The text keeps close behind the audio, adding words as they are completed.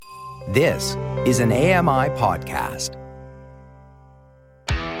This is an AMI podcast.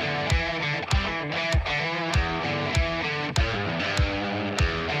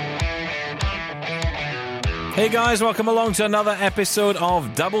 Hey guys, welcome along to another episode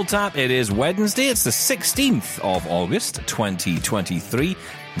of Double Tap. It is Wednesday, it's the 16th of August 2023.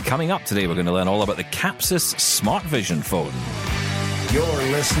 And coming up today, we're going to learn all about the Kapsys Smart Vision phone. You're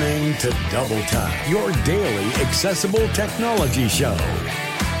listening to Double Tap, your daily accessible technology show.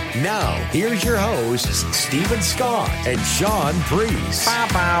 Now, here's your hosts, Stephen Scott and Sean Priest.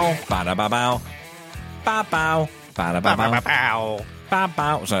 Bow, ba-da-ba-bow. Bow, ba-da-ba-bow.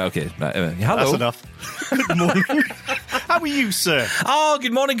 Bow. Sorry, okay. Hello. That's enough. Good morning. How are you, sir? Oh,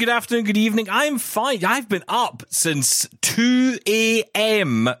 good morning, good afternoon, good evening. I'm fine. I've been up since 2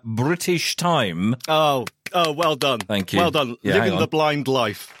 a.m. British time. Oh, well done. Thank you. Well done. Yeah, Living the blind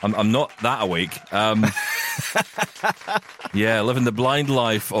life. I'm not that awake. Yeah, living the blind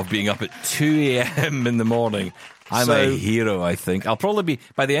life of being up at 2 a.m. in the morning. I'm a hero, I think. I'll probably be,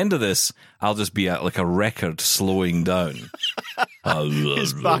 by the end of this, I'll just be at like a record slowing down.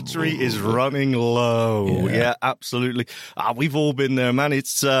 His battery is running low. Yeah, absolutely. We've all been there, man.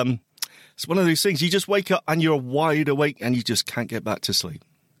 It's one of those things. You just wake up and you're wide awake and you just can't get back to sleep.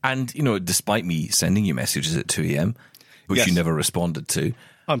 And, you know, despite me sending you messages at 2 a.m., which you never responded to.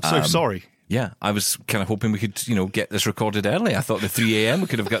 I'm so sorry. Yeah, I was kind of hoping we could, you know, get this recorded early. I thought the 3 a.m. we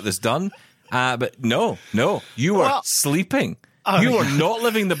could have got this done. But no, you were sleeping. You were not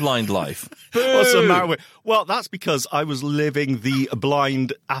living the blind life. What's the matter with? Well, that's because I was living the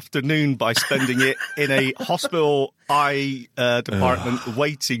blind afternoon by spending it in a hospital eye department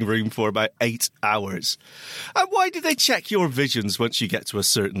waiting room for about 8 hours. And why do they check your visions once you get to a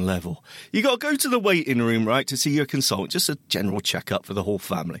certain level? You got to go to the waiting room, right, to see your consultant, just a general checkup for the whole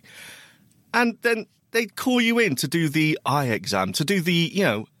family. And then they call you in to do the eye exam, to do the, you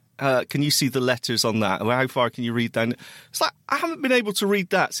know, can you see the letters on that? How far can you read that? It's like, I haven't been able to read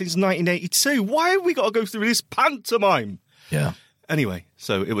that since 1982. Why have we got to go through this pantomime? Yeah. Anyway,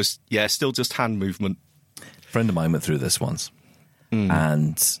 so it was, still just hand movement. A friend of mine went through this once,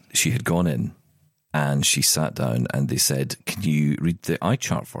 and she had gone in, and she sat down, and they said, can you read the eye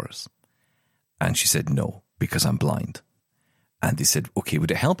chart for us? And she said, no, because I'm blind. And they said, okay, would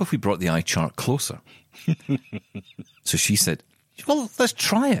it help if we brought the eye chart closer? So she said, well, let's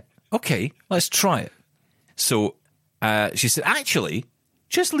try it. Okay, let's try it. So she said, actually,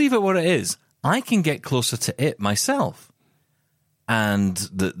 just leave it where it is. I can get closer to it myself. And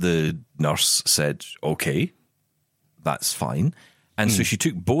the nurse said, okay, that's fine. And so she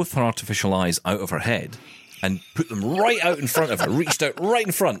took both her artificial eyes out of her head and put them right out in front of her, reached out right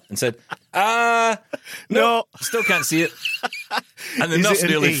in front and said, no, still can't see it. And the nurse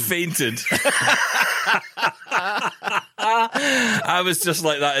nearly fainted. I was just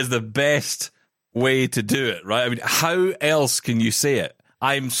like, that is the best way to do it, right? I mean, how else can you say it?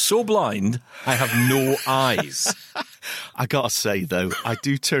 I'm so blind, I have no eyes. I gotta say, though, I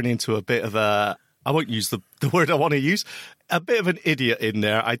do turn into a bit of a, I won't use the word I want to use, a bit of an idiot in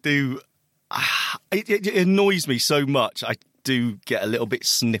there. I do, it annoys me so much. I do get a little bit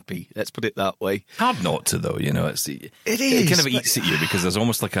snippy. Let's put it that way. Hard not to, though. You know, it kind of eats at you because there's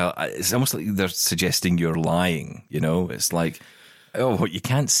almost like it's almost like they're suggesting you're lying. You know, it's like, oh, what, you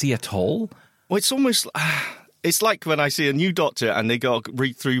can't see at all. Well, it's almost, it's like when I see a new doctor and they go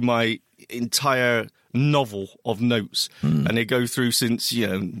read through my entire novel of notes and they go through since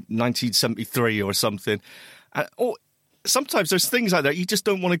 1973 or something. Or sometimes there's things like that you just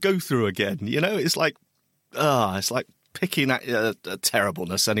don't want to go through again. You know, it's like, it's like picking at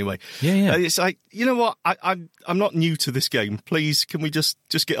terribleness anyway. Yeah. It's like, you know what? I'm not new to this game. Please, can we just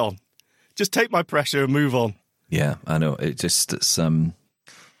get on? Just take my pressure and move on. Yeah, I know. It's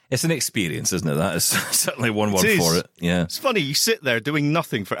an experience, isn't it? That is certainly one word for it. Yeah. It's funny, you sit there doing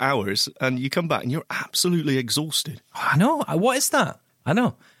nothing for hours and you come back and you're absolutely exhausted. I know. What is that? I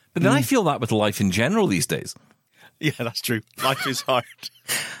know. But then I feel that with life in general these days. Yeah, that's true. Life is hard.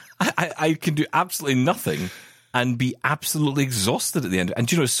 I can do absolutely nothing and be absolutely exhausted at the end.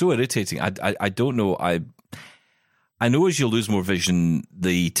 And, you know, it's so irritating. I don't know. I know as you lose more vision,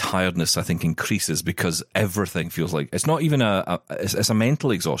 the tiredness, I think, increases because everything feels like it's not even it's a mental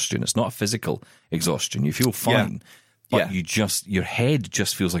exhaustion. It's not a physical exhaustion. You feel fine, but your head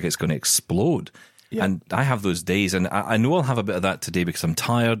just feels like it's going to explode. Yeah. And I have those days, and I know I'll have a bit of that today because I'm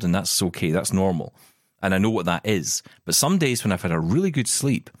tired, and that's okay. That's normal. And I know what that is. But some days when I've had a really good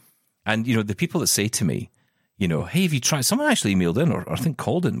sleep, and, you know, the people that say to me, you know, hey, have you tried? Someone actually emailed in or I think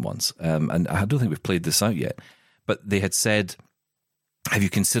called in once, and I don't think we've played this out yet. But they had said, have you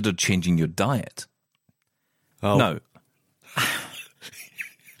considered changing your diet? Oh. No.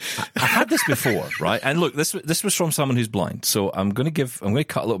 I this before, right? And look, this was from someone who's blind, so I'm going to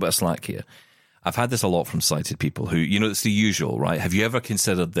cut a little bit of slack here. I've had this a lot from sighted people who, it's the usual, right? Have you ever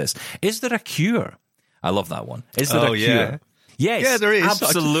considered this? Is there a cure? I love that one. Is there a cure? Yes, yeah, there is.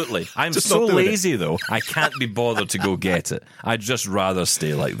 Absolutely. I'm so lazy, though. I can't be bothered to go get it. I'd just rather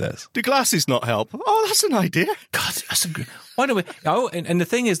stay like this. Do glasses not help? Oh, that's an idea. God, that's a good... Why don't we... Oh, and the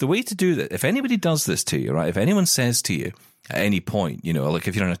thing is, the way to do that, if anybody does this to you, right, if anyone says to you at any point, like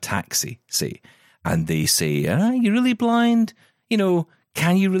if you're in a taxi, say, and they say, you're really blind,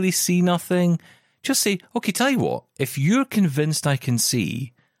 can you really see nothing? Just say, okay, tell you what, if you're convinced I can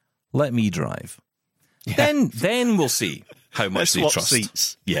see, let me drive. Yeah. Then we'll see how much they trust.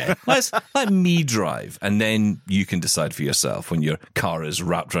 Seats. Yeah, let me drive, and then you can decide for yourself when your car is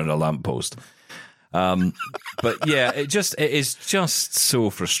wrapped around a lamppost. But yeah, it is just so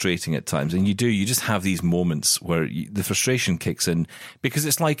frustrating at times, and you just have these moments where the frustration kicks in because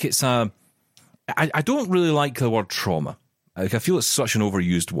it's like I don't really like the word trauma. Like, I feel it's such an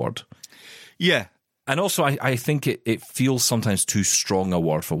overused word. Yeah. And also, I think it feels sometimes too strong a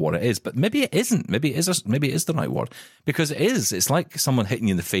word for what it is. But maybe it isn't. Maybe it is the right word. Because it is. It's like someone hitting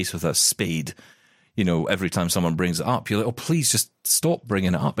you in the face with a spade. Every time someone brings it up, you're like, oh, please just stop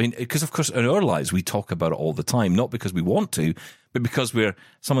bringing it up. I mean, because, of course, in our lives, we talk about it all the time. Not because we want to, but because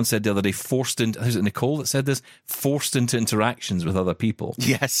someone said the other day, is it Nicole that said this? Forced into interactions with other people.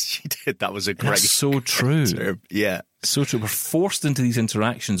 Yes, she did. That was a great That's so true. term. Yeah. So true. We're forced into these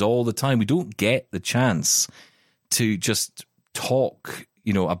interactions all the time. We don't get the chance to just talk,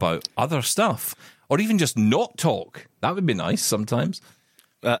 about other stuff, or even just not talk. That would be nice sometimes.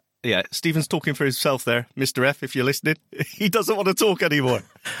 Yeah, Stephen's talking for himself there, Mr. F, if you're listening. He doesn't want to talk anymore.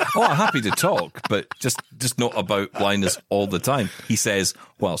 Oh, I'm happy to talk, but just not about blindness all the time, he says,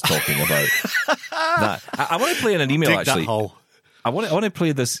 whilst talking about that. I want to play in an email, Dig actually. That hole. I want to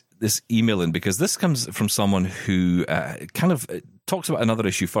play this email in because this comes from someone who kind of talks about another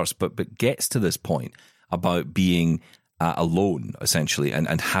issue first, but gets to this point about being alone, essentially,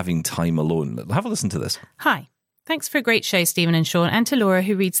 and having time alone. Have a listen to this. Hi. Thanks for a great show, Stephen and Sean, and to Laura,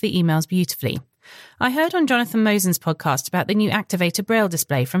 who reads the emails beautifully. I heard on Jonathan Mosen's podcast about the new Activator Braille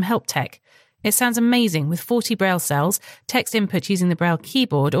display from HelpTech. It sounds amazing, with 40 Braille cells, text input using the Braille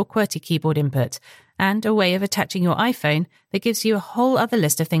keyboard or QWERTY keyboard input, and a way of attaching your iPhone that gives you a whole other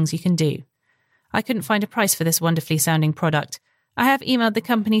list of things you can do. I couldn't find a price for this wonderfully sounding product. I have emailed the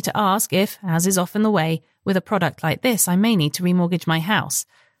company to ask if, as is often the way, with a product like this, I may need to remortgage my house.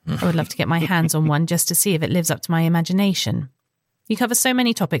 I would love to get my hands on one just to see if it lives up to my imagination. You cover so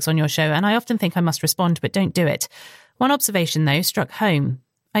many topics on your show, and I often think I must respond, but don't do it. One observation, though, struck home.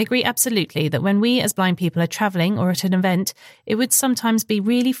 I agree absolutely that when we as blind people are travelling or at an event, it would sometimes be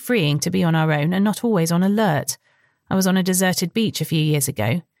really freeing to be on our own and not always on alert. I was on a deserted beach a few years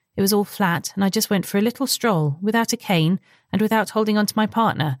ago. It was all flat, and I just went for a little stroll, without a cane and without holding on to my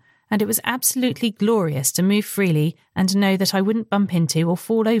partner, and it was absolutely glorious to move freely and know that I wouldn't bump into or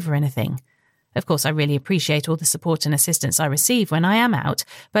fall over anything. Of course, I really appreciate all the support and assistance I receive when I am out,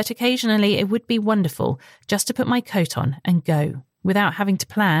 but occasionally it would be wonderful just to put my coat on and go, without having to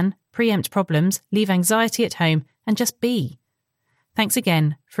plan, preempt problems, leave anxiety at home, and just be. Thanks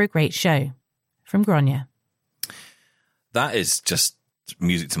again for a great show. From Grania. That is just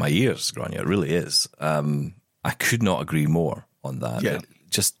music to my ears, Grania. It really is. I could not agree more on that. Yeah.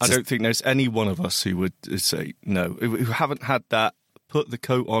 I don't think there's any one of us who would say no, who haven't had that put the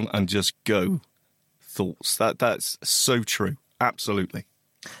coat on and just go thoughts. That's so true. Absolutely.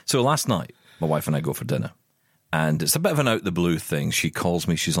 So last night, my wife and I go for dinner, and it's a bit of an out the blue thing. She calls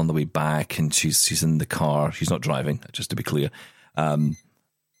me. She's on the way back, and she's in the car. She's not driving, just to be clear. I'm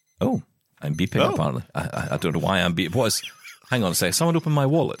beeping. Oh. Apparently, I don't know why I'm beeping. Hang on a second. Someone open my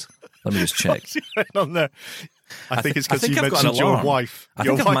wallet. Let me just check. What's going on there? I think it's because you I've got an mentioned your alarm. wife. I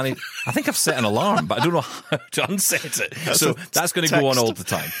think I've set an alarm, but I don't know how to unset it. That's going to go on all the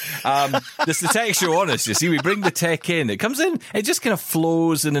time. This is the tech show, honest. You see, we bring the tech in. It comes in. It just kind of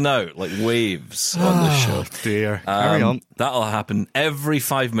flows in and out like waves on the show. Dear. Carry on. That'll happen every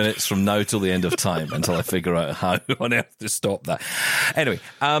 5 minutes from now till the end of time until I figure out how on earth to stop that. Anyway,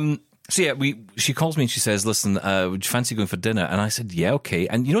 so yeah, she calls me and she says, listen, would you fancy going for dinner? And I said, yeah, okay.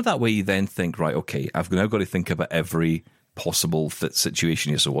 And you know that way you then think, right, okay, I've now got to think about every possible fit situation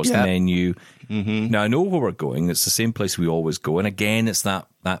here. So what's the menu? Mm-hmm. Now I know where we're going. It's the same place we always go. And again, it's that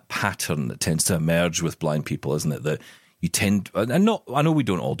pattern that tends to emerge with blind people, isn't it? That you tend, I know we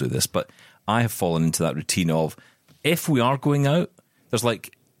don't all do this, but I have fallen into that routine of, if we are going out, there's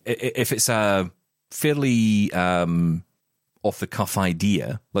like, if it's a fairly off-the-cuff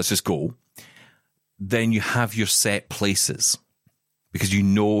idea, let's just go, then you have your set places. because they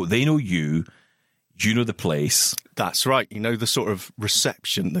know you know the place. That's right. You know the sort of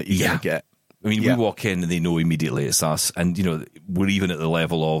reception that you're going to get. I mean, we walk in and they know immediately it's us. And, we're even at the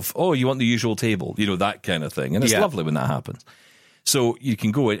level of, oh, you want the usual table? That kind of thing. And it's lovely when that happens. So you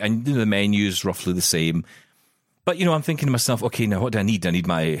can go in and the menu's roughly the same. But, I'm thinking to myself, okay, now what do I need? I need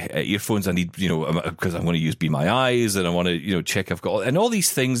my earphones. I need, because I'm going to use Be My Eyes and I want to, check I've got, and all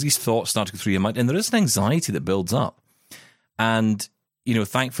these things, these thoughts start to go through your mind. And there is an anxiety that builds up. And,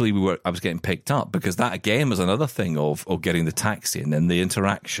 thankfully I was getting picked up, because that again was another thing of getting the taxi and then the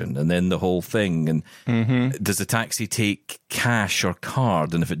interaction and then the whole thing. And does the taxi take cash or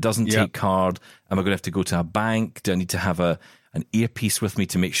card? And if it doesn't take card, am I going to have to go to a bank? Do I need to have an earpiece with me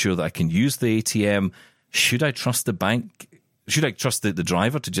to make sure that I can use the ATM? Should I trust the bank? Should I trust the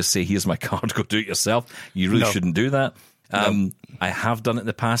driver to just say, here's my card, go do it yourself? You really shouldn't do that. I have done it in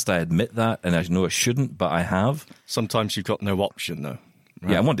the past. I admit that. And I know I shouldn't, but I have. Sometimes you've got no option, though.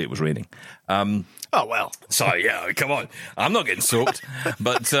 Right. Yeah, one day it was raining. Oh, well. Sorry, come on. I'm not getting soaked.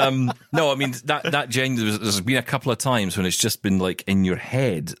 But no, I mean, that genuinely, there's been a couple of times when it's just been like in your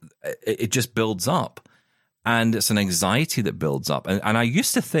head, it just builds up. And it's an anxiety that builds up. And I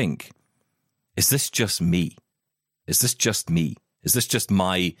used to think, is this just me? Is this just me? Is this just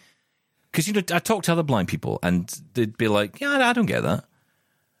my... Because, I talk to other blind people and they'd be like, yeah, I don't get that.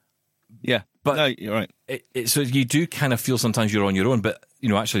 Yeah, but no, you're right. So you do kind of feel sometimes you're on your own. But,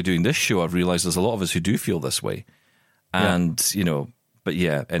 actually doing this show, I've realised there's a lot of us who do feel this way. And, but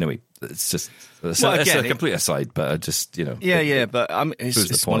yeah, anyway, it's a complete aside, but I just, Yeah, but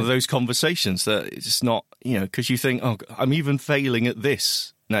it's one of those conversations that it's not, because you think, oh, I'm even failing at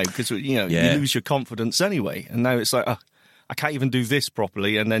this now, because, you lose your confidence anyway. And now it's like, oh, I can't even do this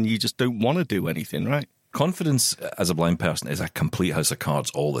properly. And then you just don't want to do anything, right? Confidence as a blind person is a complete house of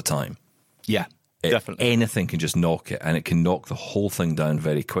cards all the time. Yeah, definitely. Anything can just knock it, and it can knock the whole thing down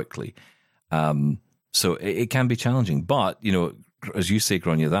very quickly. So it can be challenging. But, as you say,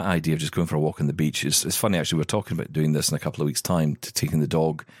 Grania, that idea of just going for a walk on the beach is funny. Actually, we're talking about doing this in a couple of weeks' time, to taking the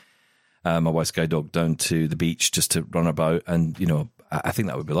dog, my wife's guide dog, down to the beach just to run about. And, I think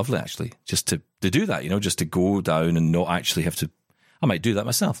that would be lovely, actually, just to do that, just to go down and not actually have to. I might do that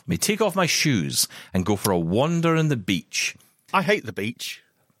myself. I may take off my shoes and go for a wander on the beach. I hate the beach.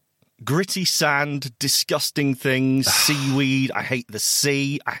 Gritty sand, disgusting things, seaweed. I hate the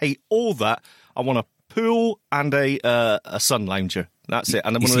sea. I hate all that. I want a pool and a sun lounger. That's it.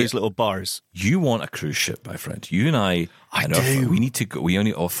 And one of those little bars. You want a cruise ship, my friend. You and I do. We need to go.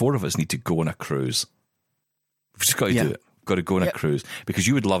 All four of us need to go on a cruise. We've just got to do it. Got to go on a cruise, because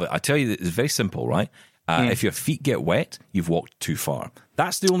you would love it. I tell you, it's very simple, right? If your feet get wet, you've walked too far.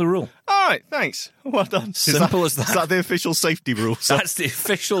 That's the only rule. All right, thanks. Well done. Simple as that. Is that the official safety rule? That's the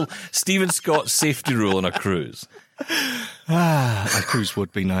official Stephen Scott safety rule on a cruise. A cruise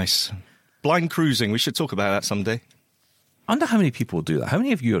would be nice. Blind cruising, we should talk about that someday. I wonder how many people do that. How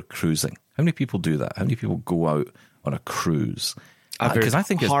many of you are cruising? How many people do that? How many people go out on a cruise? Because I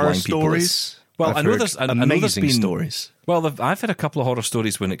think it's blind stories. Well, I know there's amazing stories. Well, I've had a couple of horror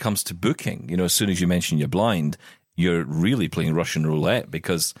stories when it comes to booking. As soon as you mention you're blind, you're really playing Russian roulette,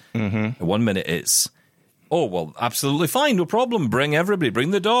 because 1 minute it's, oh, well, absolutely fine, no problem. Bring everybody,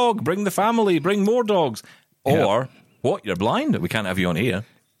 bring the dog, bring the family, bring more dogs. Or, what, you're blind? We can't have you on here.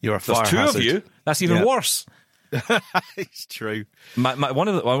 You're a fire hazard. There's two of you. That's even worse. It's true.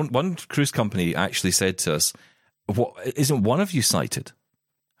 One cruise company actually said to us, isn't one of you sighted?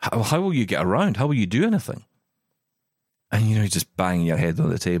 How will you get around? How will you do anything? And, you're just banging your head on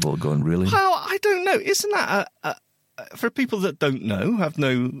the table going, really? Well, I don't know. Isn't that for people that don't know, have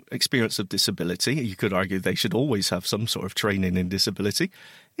no experience of disability, you could argue they should always have some sort of training in disability.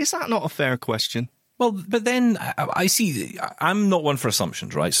 Is that not a fair question? Well, but then I see, I'm not one for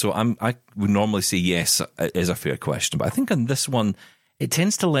assumptions, right? So I would normally say yes, it is a fair question. But I think on this one, it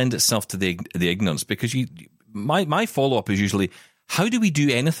tends to lend itself to the ignorance, because my follow-up is usually, how do we do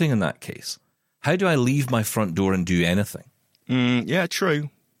anything in that case? How do I leave my front door and do anything? Yeah, true.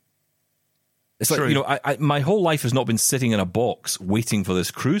 It's true. Like, my whole life has not been sitting in a box waiting for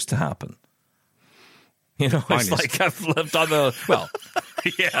this cruise to happen. It's like I've done well,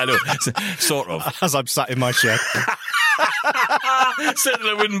 yeah, I know, sort of. As I'm sat in my shed. Sitting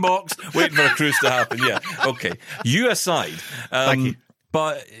in a wooden box, waiting for a cruise to happen, yeah. Okay, you aside. Thank you.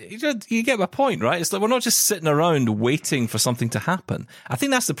 But you get my point, right? It's like we're not just sitting around waiting for something to happen. I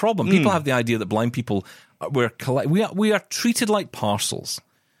think that's the problem. People have the idea that blind people, we are treated like parcels.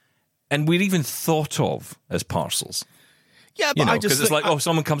 And we're even thought of as parcels. Yeah, but because it's like,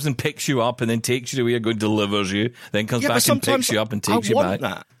 someone comes and picks you up and then takes you away and delivers you, then comes back and picks you up and takes you back.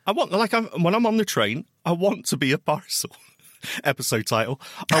 I want that. When I'm on the train, I want to be a parcel. episode title.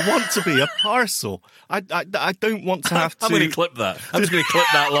 I want to be a parcel. I don't want to have to... I'm going to clip that. I'm just going to clip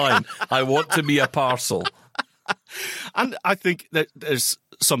that line. I want to be a parcel. And I think that there's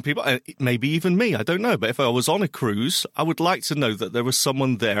some people, maybe even me, I don't know, but if I was on a cruise, I would like to know that there was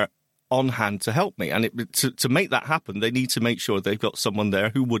someone there on hand to help me. And to make that happen, they need to make sure they've got someone there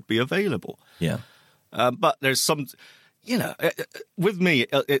who would be available. Yeah. But there's some... with me,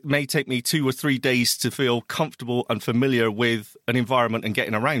 it may take me 2 or 3 days to feel comfortable and familiar with an environment and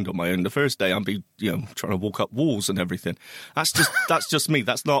getting around on my own. The first day, I'll be, trying to walk up walls and everything. That's just me.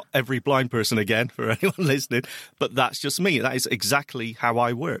 That's not every blind person, again, for anyone listening. But that's just me. That is exactly how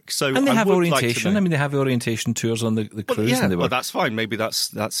I work. So, and they have orientation. They have orientation tours on the cruise. Yeah, well, that's fine. Maybe that's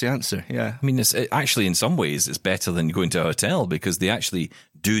the answer. Yeah. I mean, actually, in some ways, it's better than going to a hotel because they actually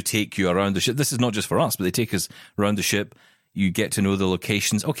do take you around the ship. This is not just for us, but they take us around the ship. You get to know the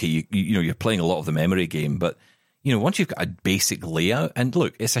locations. Okay, you're playing a lot of the memory game, but once you've got a basic layout, and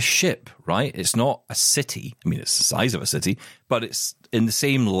look, it's a ship, right? It's not a city. I mean, it's the size of a city, but it's in the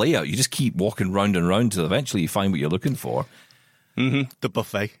same layout. You just keep walking round and round till eventually you find what you're looking for. Mm-hmm. The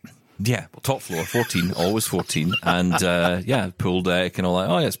buffet. Yeah, well, top floor, 14, always 14, and pool deck and all that.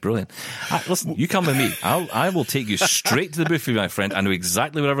 Oh, yeah, it's brilliant. Listen, you come with me. I will take you straight to the buffet, my friend. I know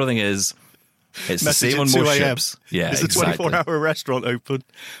exactly what everything is. It's the same on more ships. Yeah, it's exactly. a 24-hour restaurant open.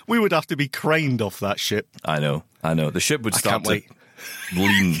 We would have to be craned off that ship. I know. The ship would start to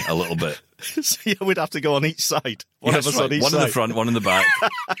lean a little bit. So, yeah, we'd have to go on each side. One of us on each side. One in the front, one in the back.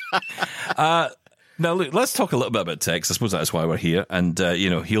 Now, look, let's talk a little bit about Tex. I suppose that's why we're here. And,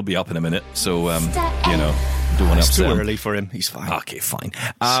 he'll be up in a minute. So, don't want to upset It's too him. early for him. He's fine. Okay, fine.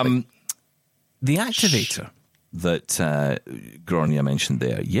 The activator that Gronya mentioned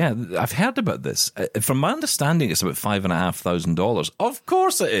there, yeah, I've heard about this. From my understanding, it's about $5,500. Of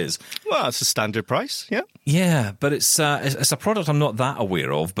course it is. Well, it's a standard price, yeah. Yeah, but it's a product I'm not that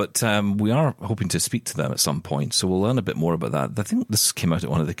aware of, but we are hoping to speak to them at some point, so we'll learn a bit more about that. I think this came out at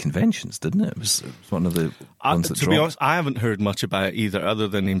one of the conventions, didn't it? It was one of the ones that to dropped. be honest, I haven't heard much about it either, other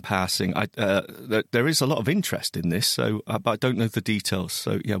than in passing. There is a lot of interest in this, but I don't know the details.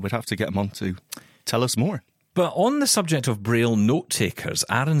 So, yeah, we'd have to get them on to tell us more. But on the subject of Braille note takers,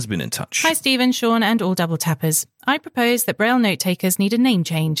 Aaron's been in touch. Hi, Stephen, Sean, and all double tappers. I propose that Braille note takers need a name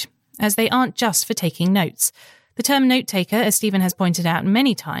change, as they aren't just for taking notes. The term note taker, as Stephen has pointed out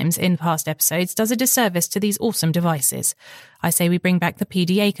many times in past episodes, does a disservice to these awesome devices. I say we bring back the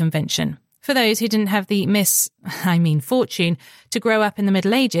PDA convention. For those who didn't have the fortune, to grow up in the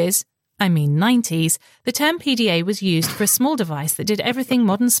Middle Ages, 90s, the term PDA was used for a small device that did everything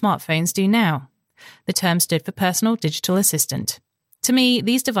modern smartphones do now. The term stood for Personal Digital Assistant. To me,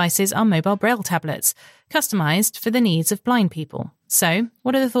 these devices are mobile Braille tablets, customised for the needs of blind people. So,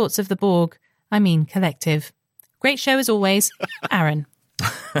 what are the thoughts of the Borg? Collective. Great show as always, Aaron.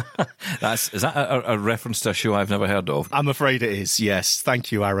 Is that a reference to a show I've never heard of? I'm afraid it is, yes.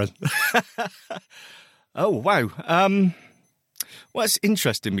 Thank you, Aaron. Oh, wow. Well, it's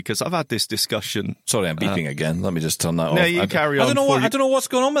interesting because I've had this discussion. Sorry, I'm beeping again. Let me just turn that off. No, you carry on. I don't know what's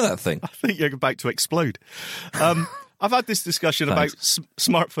going on with that thing. I think you're about to explode. I've had this discussion about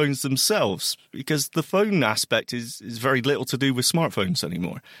smartphones themselves because the phone aspect is very little to do with smartphones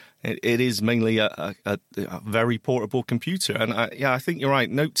anymore. It is mainly a very portable computer. And I think you're right.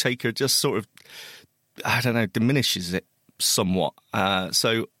 Note taker just sort of, diminishes it somewhat.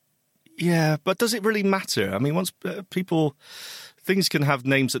 So, yeah, but does it really matter? I mean, once things can have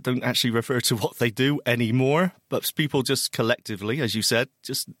names that don't actually refer to what they do anymore, but people just collectively, as you said,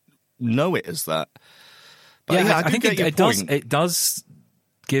 just know it as that. But I think it does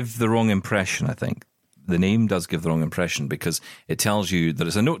give the wrong impression, I think. The name does give the wrong impression because it tells you that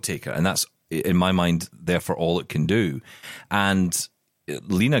it's a note taker, and that's, in my mind, therefore all it can do. And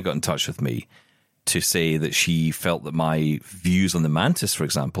Lena got in touch with me to say that she felt that my views on the Mantis, for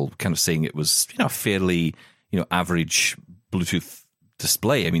example, kind of saying it was a fairly average Bluetooth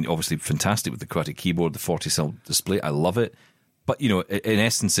display. I mean, obviously fantastic with the QWERTY keyboard, the 40-cell display. I love it. But, in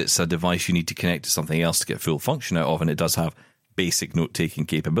essence, it's a device you need to connect to something else to get full function out of, and it does have basic note-taking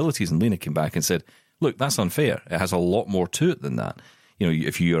capabilities. And Lena came back and said, look, that's unfair. It has a lot more to it than that.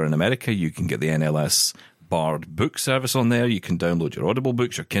 If you're in America, you can get the NLS Bard book service on there. You can download your Audible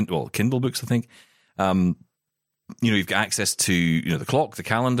books, or Kindle books, I think. You've got access to the clock, the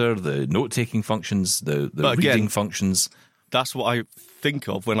calendar, the note-taking functions, the reading functions. That's what I think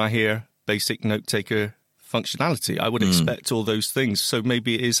of when I hear basic note-taker functionality. I would expect all those things. So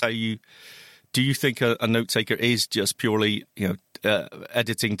maybe it is how you... Do you think a note-taker is just purely,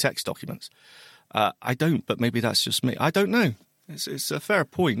 editing text documents? I don't, but maybe that's just me. I don't know. It's a fair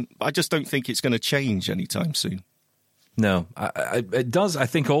point. I just don't think it's going to change anytime soon. No, it does. I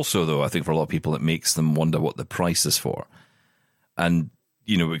think also, though, I think for a lot of people, it makes them wonder what the price is for. And,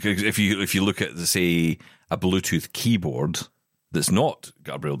 you know, if you look at, say, a Bluetooth keyboard that's not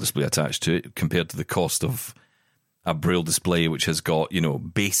got a Braille display attached to it compared to the cost of a Braille display which has got, you know,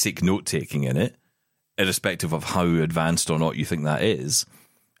 basic note-taking in it, irrespective of how advanced or not you think that is,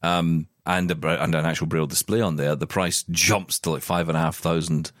 and an actual Braille display on there, the price jumps to like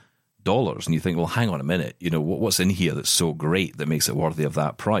 $5,500. And you think, well, hang on a minute, you know, what's in here that's so great that makes it worthy of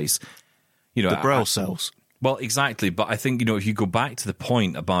that price? You know, the Braille cells. Well, exactly. But I think, you know, if you go back to the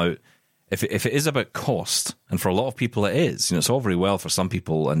point about if it is about cost, and for a lot of people it is, you know, it's all very well for some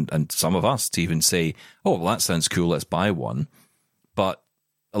people and some of us to even say, oh, well, that sounds cool, let's buy one. But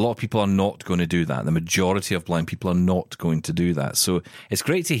a lot of people are not going to do that. The majority of blind people are not going to do that. So it's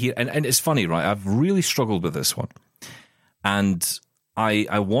great to hear. And it's funny, right? I've really struggled with this one. And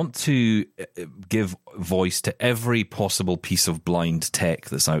I want to give voice to every possible piece of blind tech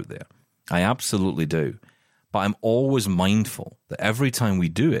that's out there. I absolutely do. But I'm always mindful that every time we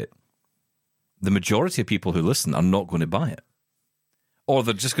do it, the majority of people who listen are not going to buy it. Or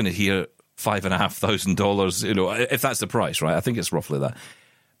they're just going to hear $5,500, you know, if that's the price, right? I think it's roughly that.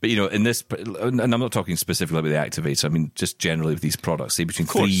 But, you know, in this, and I'm not talking specifically about the activator, I mean, just generally with these products, say between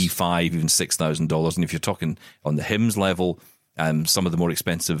 $3,000, $5,000, even $6,000. And if you're talking on the HIMS level, some of the more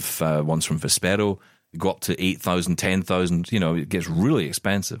expensive ones from Vispero go up to $8,000, $10,000, you know, it gets really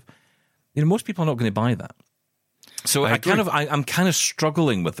expensive. You know, most people are not going to buy that. So I'm kind of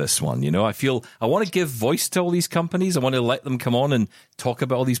struggling with this one. You know, I feel I want to give voice to all these companies. I want to let them come on and talk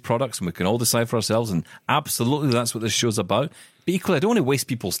about all these products, and we can all decide for ourselves. And absolutely, that's what this show's about. But equally, I don't want to waste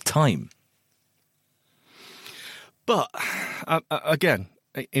people's time. But again,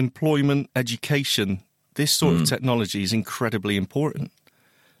 employment, education, this sort of technology is incredibly important.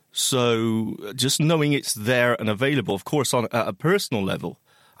 So just knowing it's there and available, of course, at a personal level,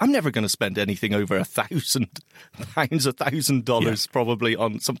 I'm never going to spend anything over £1,000, $1,000 probably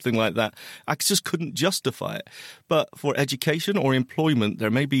on something like that. I just couldn't justify it. But for education or employment, there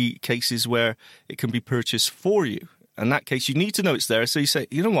may be cases where it can be purchased for you. In that case, you need to know it's there. So you say,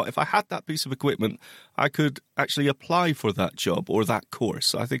 you know what, if I had that piece of equipment, I could actually apply for that job or that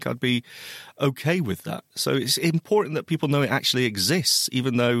course. I think I'd be okay with that. So it's important that people know it actually exists,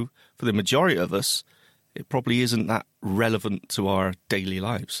 even though for the majority of us, it probably isn't that relevant to our daily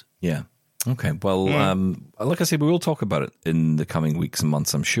lives. Yeah. Okay. Well, like I said, we will talk about it in the coming weeks and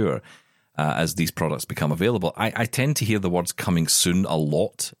months, I'm sure, as these products become available. I tend to hear the words coming soon a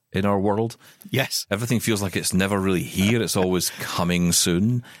lot in our world. Yes. Everything feels like it's never really here. It's always coming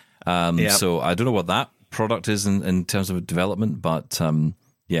soon. So I don't know what that product is in terms of development, but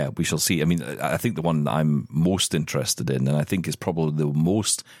yeah, we shall see. I mean, I think the one I'm most interested in, and I think is probably the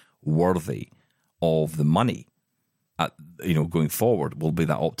most worthy of the money, going forward, will be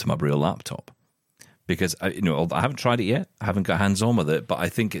that Optima Braille laptop. Because I haven't tried it yet, I haven't got hands on with it, but I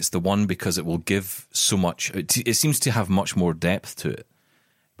think it's the one because it will give so much. It seems to have much more depth to it,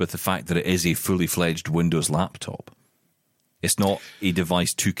 with the fact that it is a fully fledged Windows laptop. It's not a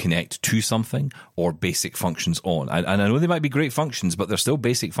device to connect to something or basic functions on. And I know they might be great functions, but they're still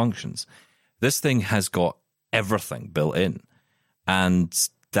basic functions. This thing has got everything built in, and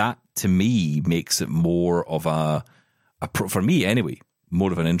that to me makes it more of for me anyway,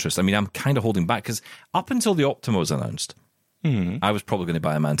 more of an interest. I mean, I'm kind of holding back because up until the Optima was announced, I was probably going to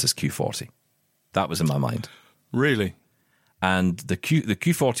buy a Mantis Q40. That was in my mind. Really? And the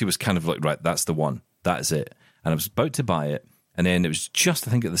Q40 was kind of like, right, that's the one. That is it. And I was about to buy it. And then it was just,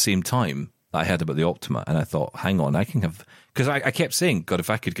 I think, at the same time that I heard about the Optima. And I thought, hang on, I can have... Because I kept saying, God, if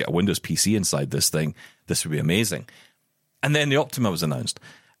I could get a Windows PC inside this thing, this would be amazing. And then the Optima was announced.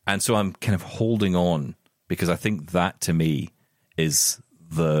 And so I'm kind of holding on because I think that, to me, is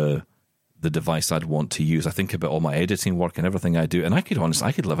the device I'd want to use. I think about all my editing work and everything I do. And I could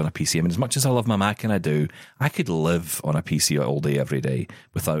live on a PC. I mean, as much as I love my Mac and I could live on a PC all day, every day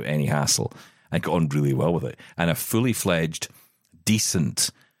without any hassle. I got on really well with it. And a fully fledged, decent,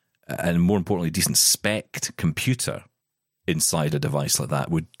 and more importantly, decent spec'd computer inside a device like that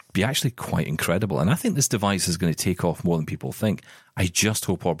would be actually quite incredible. And I think this device is going to take off more than people think. I just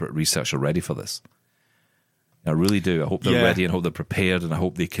hope Orbit Research are ready for this. I really do. I hope they're ready and hope they're prepared, and I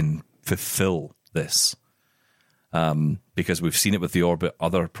hope they can fulfill this. Because we've seen it with the Orbit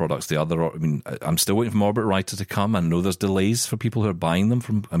other products. I'm still waiting for Orbit Writer to come. I know there's delays for people who are buying them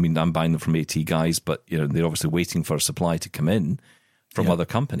from. I mean, I'm buying them from AT guys, but they're obviously waiting for a supply to come in from other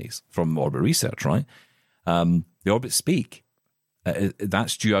companies, from Orbit Research, right? The Orbit Speak,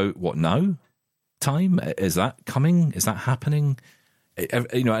 that's due out. What now? Time, is that coming? Is that happening?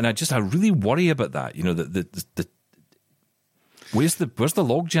 And I really worry about that. Where's the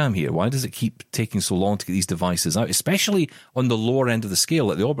logjam here? Why does it keep taking so long to get these devices out, especially on the lower end of the scale,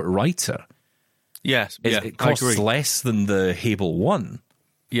 like the Orbit Writer? Yes, It costs less than the Hable 1.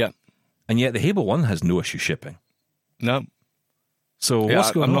 Yeah. And yet the Hable 1 has no issue shipping. No. So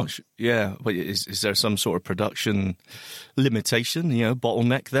what's going on? But is there some sort of production limitation,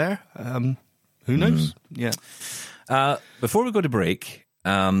 bottleneck there? Who knows? Yeah. Before we go to break,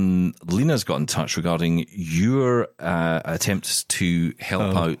 Lena's got in touch regarding your attempts to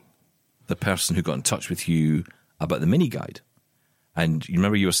help out the person who got in touch with you about the mini guide. And you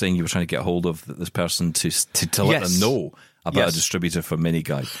remember you were saying you were trying to get hold of this person to let them know about a distributor for mini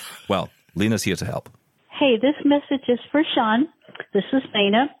guide. Well, Lena's here to help. Hey, this message is for Sean. This is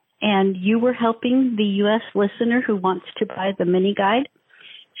Lena, and you were helping the U.S. listener who wants to buy the mini guide.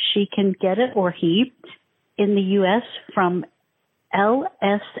 She can get it, or he, in the U.S. from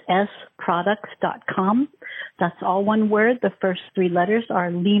lssproducts.com. That's all one word. The first three letters are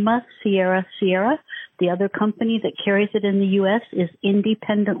Lima, Sierra, Sierra. The other company that carries it in the U.S. is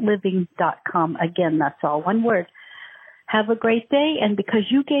independentliving.com. Again, that's all one word. Have a great day. And because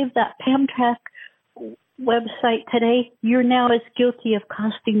you gave that Pamtrack website today, you're now as guilty of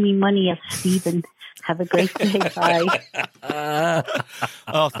costing me money as Stephen. Have a great day. Bye.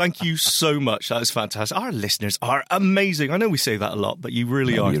 Oh, thank you so much. That is fantastic. Our listeners are amazing. I know we say that a lot, but you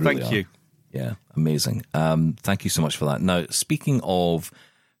really are. Thank you. Yeah, amazing. Thank you so much for that. Now, speaking of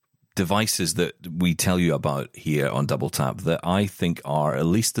devices that we tell you about here on Double Tap that I think are at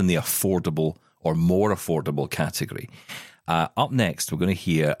least in the affordable or more affordable category, up next we're going to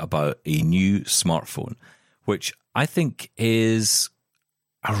hear about a new smartphone, which I think is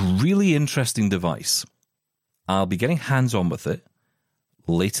a really interesting device. I'll be getting hands-on with it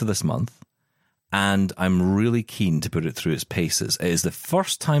later this month, and I'm really keen to put it through its paces. It is the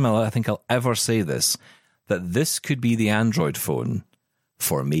first time I think I'll ever say this, that this could be the Android phone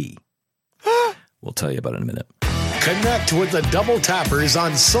for me. We'll tell you about it in a minute. Connect with the Double Tappers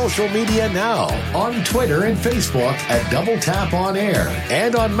on social media now. On Twitter and Facebook at Double Tap On Air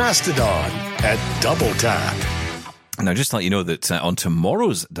and on Mastodon at Double Tap. Now, just to let you know that on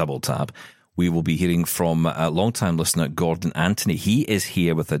tomorrow's Double Tap, we will be hearing from a long-time listener, Gordon Anthony. He is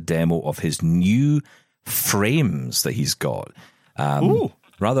here with a demo of his new frames that he's got.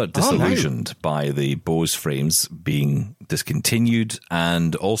 Rather disillusioned by the Bose frames being discontinued,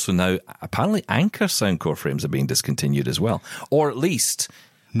 and also now apparently Anker Soundcore frames are being discontinued as well. Or at least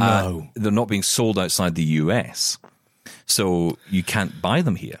they're not being sold outside the US. So you can't buy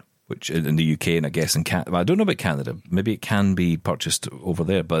them here, which in the UK and I guess in Canada. I don't know about Canada. Maybe it can be purchased over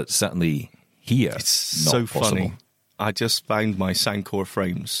there, but certainly here, it's not so possible. Funny. I just found my Soundcore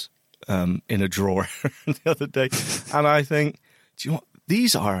frames in a drawer the other day, and I think, do you know what?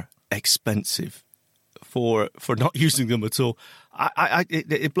 These are expensive for not using them at all.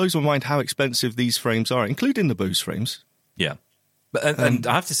 It blows my mind how expensive these frames are, including the Bose frames. Yeah. And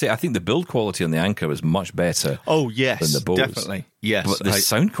I have to say, I think the build quality on the Anker was much better than the Bose. Definitely. Yes. But the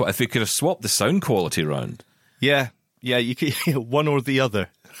sound quality, if we could have swapped the sound quality around. Yeah, you could one or the other.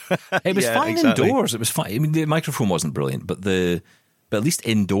 It was fine indoors. It was fine. I mean, the microphone wasn't brilliant, but at least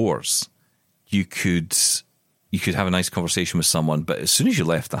indoors, you could have a nice conversation with someone. But as soon as you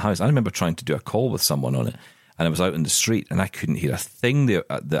left the house, I remember trying to do a call with someone on it, and I was out in the street, and I couldn't hear a thing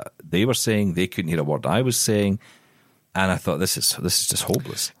that they were saying. They couldn't hear a word I was saying, and I thought, this is just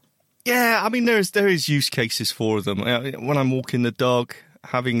hopeless. Yeah, I mean, there is use cases for them. When I'm walking the dog,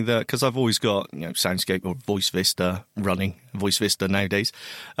 having because I've always got Soundscape or Voice Vista running. Voice Vista nowadays,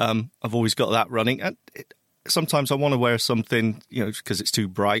 I've always got that running, and sometimes I want to wear something, because it's too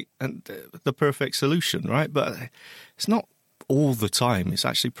bright, and the perfect solution, right? But it's not all the time. It's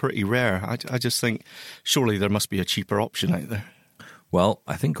actually pretty rare. I just think surely there must be a cheaper option out there. Well,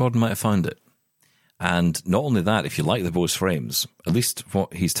 I think Gordon might have found it. And not only that, if you like the Bose frames, at least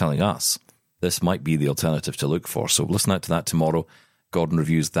what he's telling us, this might be the alternative to look for. So listen out to that tomorrow. Gordon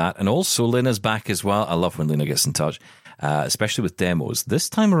reviews that. And also Lena's back as well. I love when Lena gets in touch. Especially with demos. This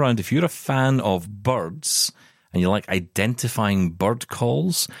time around, if you're a fan of birds and you like identifying bird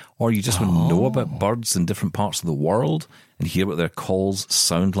calls, or you just want to know about birds in different parts of the world and hear what their calls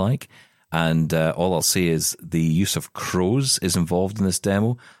sound like, and all I'll say is the use of crows is involved in this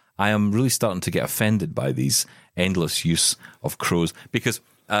demo. I am really starting to get offended by these endless use of crows, because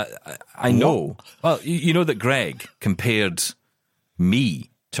I know, well, you know that Greg compared me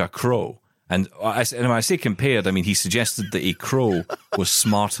to a crow. And when I say compared, I mean he suggested that a crow was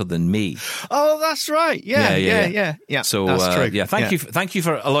smarter than me. Oh, that's right. Yeah. So that's true. Yeah, thank you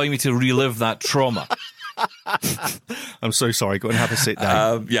for allowing me to relive that trauma. I'm so sorry. Go and have a sit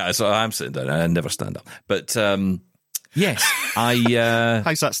down. So I'm sitting down. I never stand up. But Yes, I.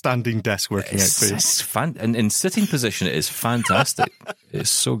 How's that standing desk working out for you? And in sitting position, it is fantastic. It's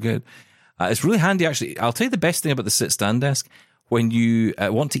so good. It's really handy, actually. I'll tell you the best thing about the sit-stand desk. When you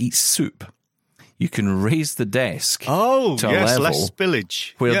want to eat soup, you can raise the desk to a level less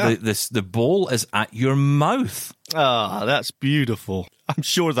spillage. where the bowl is at your mouth. Ah, that's beautiful. I'm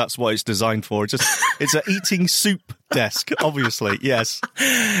sure that's what it's designed for. It's an eating soup desk, obviously. Yes.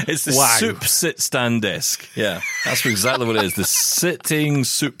 It's the soup sit-stand desk. Yeah, that's exactly what it is. The sitting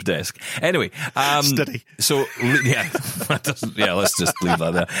soup desk. Anyway. Steady. So, let's just leave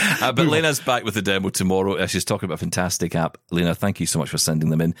that there. But Lena's back with the demo tomorrow. She's talking about a fantastic app. Lena, thank you so much for sending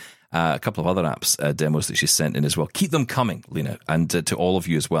them in. A couple of other apps, demos that she's sent in as well. Keep them coming, Lena, and to all of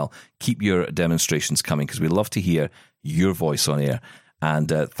you as well. Keep your demonstrations coming because we love to hear your voice on air. And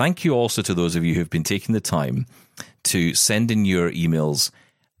thank you also to those of you who've been taking the time to send in your emails.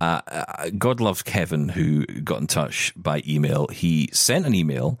 God love Kevin, who got in touch by email. He sent an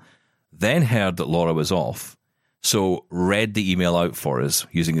email, then heard that Laura was off, so read the email out for us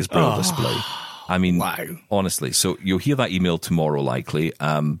using his braille display. I mean, wow. Honestly. So you'll hear that email tomorrow, likely.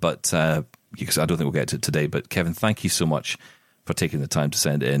 But because I don't think we'll get to it today. But Kevin, thank you so much for taking the time to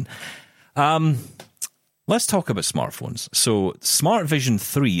send it in. Let's talk about smartphones. So Smart Vision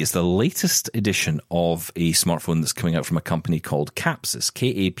 3 is the latest edition of a smartphone that's coming out from a company called Kapsys,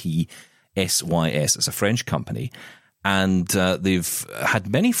 Kapsys. It's a French company. And they've had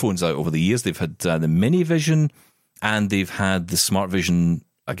many phones out over the years. They've had the Mini Vision and they've had the Smart Vision,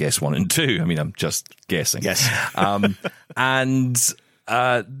 I guess, 1 and 2. I mean, I'm just guessing. Yes.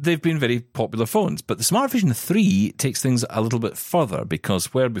 They've been very popular phones. But the Smart Vision 3 takes things a little bit further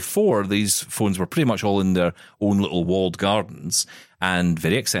because where before these phones were pretty much all in their own little walled gardens and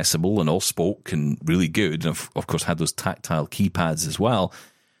very accessible and all spoke and really good, and of course had those tactile keypads as well,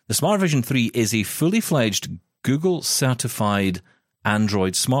 the Smart Vision 3 is a fully-fledged Google-certified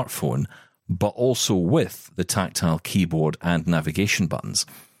Android smartphone, but also with the tactile keyboard and navigation buttons.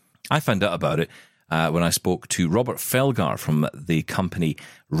 I found out about it when I spoke to Robert Felgar from the company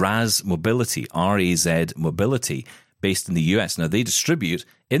Raz Mobility, R-A-Z Mobility, based in the US. Now, they distribute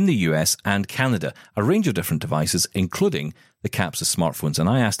in the US and Canada a range of different devices, including the Kapsys smartphones. And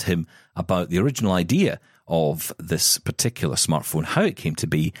I asked him about the original idea of this particular smartphone, how it came to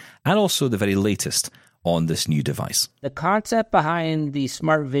be, and also the very latest on this new device. The concept behind the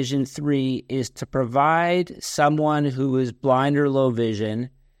Smart Vision 3 is to provide someone who is blind or low vision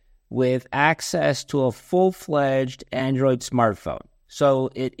with access to a full-fledged Android smartphone. So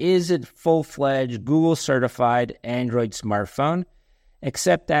it is a full-fledged Google-certified Android smartphone,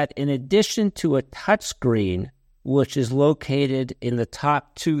 except that in addition to a touchscreen, which is located in the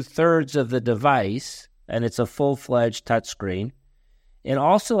top 2/3 of the device, and it's a full-fledged touchscreen, it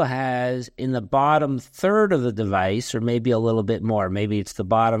also has in the bottom third of the device, or maybe a little bit more, maybe it's the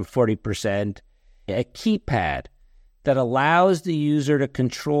bottom 40%, a keypad that allows the user to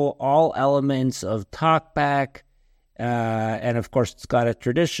control all elements of TalkBack, and of course it's got a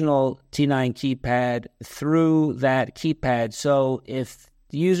traditional T9 keypad through that keypad. So if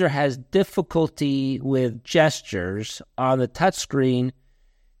the user has difficulty with gestures on the touchscreen,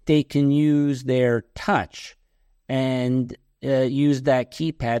 they can use their touch and use that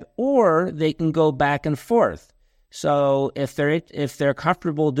keypad, or they can go back and forth. So if they're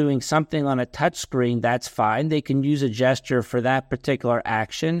comfortable doing something on a touchscreen, that's fine. They can use a gesture for that particular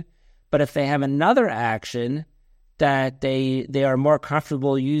action. But if they have another action that they are more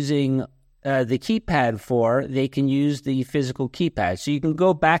comfortable using the keypad for, they can use the physical keypad. So you can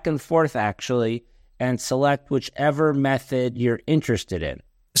go back and forth, actually, and select whichever method you're interested in.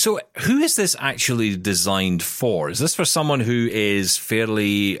 So who is this actually designed for? Is this for someone who is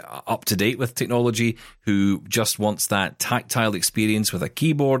fairly up to date with technology, who just wants that tactile experience with a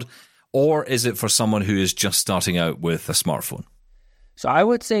keyboard, or is it for someone who is just starting out with a smartphone? So I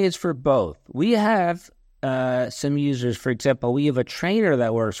would say it's for both. We have some users, for example, we have a trainer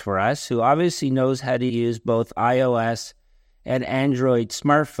that works for us who obviously knows how to use both iOS and Android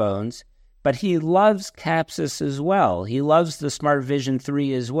smartphones, but he loves Kapsys as well. He loves the Smart Vision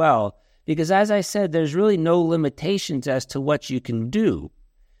 3 as well, because as I said, there's really no limitations as to what you can do.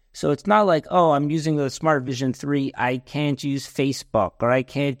 So it's not like, oh, I'm using the Smart Vision 3, I can't use Facebook, or I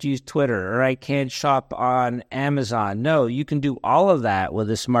can't use Twitter, or I can't shop on Amazon. No, you can do all of that with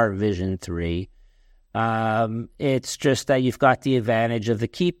the Smart Vision 3. It's just that you've got the advantage of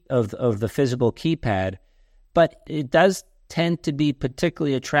the physical keypad, but it does tend to be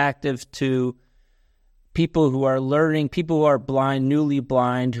particularly attractive to people who are learning, people who are blind, newly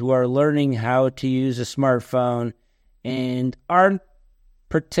blind, who are learning how to use a smartphone and aren't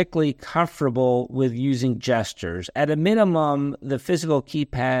particularly comfortable with using gestures. At a minimum, the physical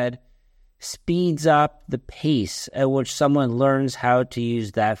keypad speeds up the pace at which someone learns how to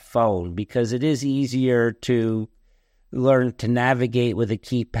use that phone, because it is easier to learn to navigate with a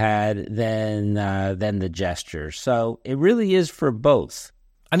keypad than the gestures. So it really is for both.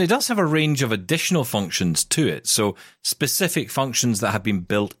 And it does have a range of additional functions to it. So specific functions that have been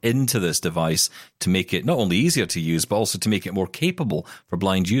built into this device to make it not only easier to use, but also to make it more capable for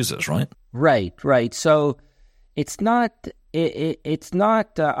blind users, right? Right. So it's not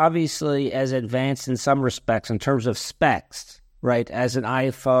obviously as advanced in some respects in terms of specs, right, as an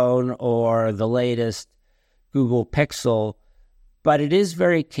iPhone or the latest Google Pixel, but it is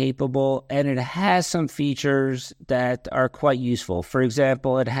very capable, and it has some features that are quite useful. For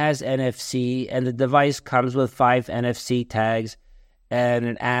example, it has NFC, and the device comes with 5 NFC tags and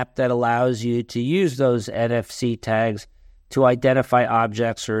an app that allows you to use those NFC tags to identify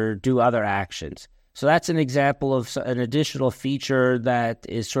objects or do other actions. So that's an example of an additional feature that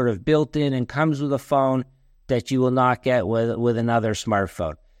is sort of built in and comes with a phone that you will not get with another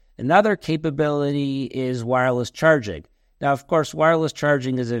smartphone. Another capability is wireless charging. Now, of course, wireless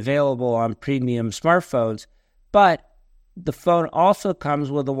charging is available on premium smartphones, but the phone also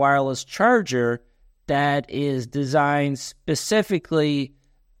comes with a wireless charger that is designed specifically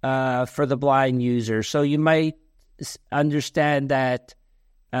for the blind user. So you might understand that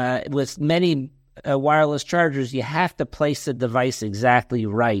with many wireless chargers, you have to place the device exactly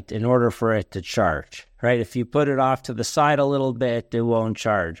right in order for it to charge, right? If you put it off to the side a little bit, it won't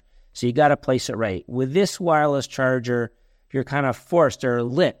charge. So you got to place it right. With this wireless charger, you're kind of forced. There are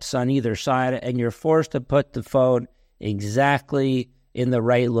lips on either side, and you're forced to put the phone exactly in the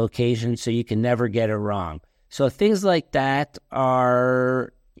right location so you can never get it wrong. So things like that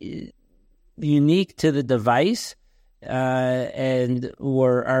are unique to the device and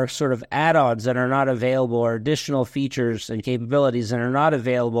are sort of add-ons that are not available, or additional features and capabilities that are not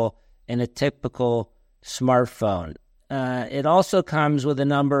available in a typical smartphone. It also comes with a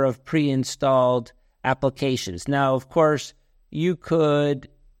number of pre-installed applications. Now, of course, you could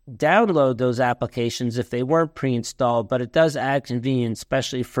download those applications if they weren't pre-installed, but it does add convenience,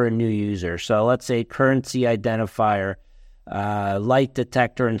 especially for a new user. So let's say currency identifier, light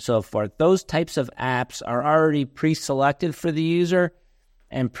detector, and so forth. Those types of apps are already pre-selected for the user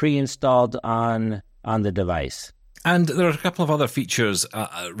and pre-installed on the device. And there are a couple of other features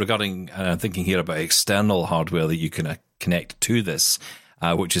regarding, I'm thinking here about external hardware that you can connect to this,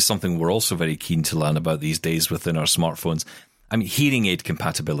 which is something we're also very keen to learn about these days within our smartphones. I mean, hearing aid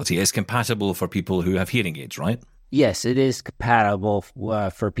compatibility is compatible for people who have hearing aids, right? Yes, it is compatible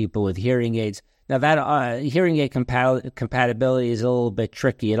for people with hearing aids. Now, that hearing aid compatibility is a little bit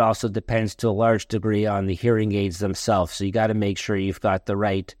tricky. It also depends to a large degree on the hearing aids themselves. So you got to make sure you've got the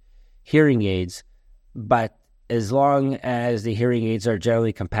right hearing aids. But as long as the hearing aids are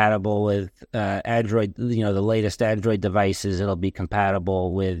generally compatible with Android, the latest Android devices, it'll be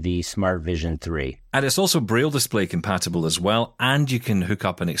compatible with the Smart Vision 3. And it's also Braille display compatible as well, and you can hook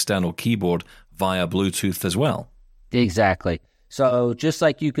up an external keyboard via Bluetooth as well. Exactly. So just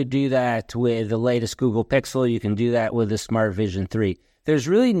like you could do that with the latest Google Pixel, you can do that with the Smart Vision 3. There's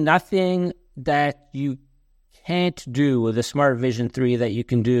really nothing that you can't do with the Smart Vision 3 that you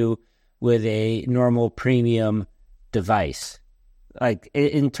can do with a normal premium device. Like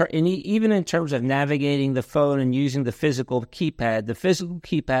even in terms of navigating the phone and using the physical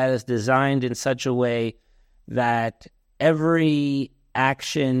keypad is designed in such a way that every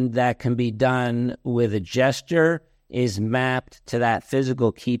action that can be done with a gesture is mapped to that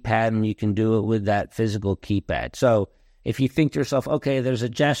physical keypad, and you can do it with that physical keypad. So if you think to yourself, okay, there's a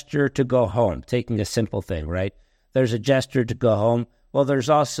gesture to go home, taking a simple thing, right? There's a gesture to go home. Well, there's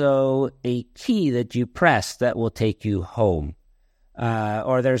also a key that you press that will take you home.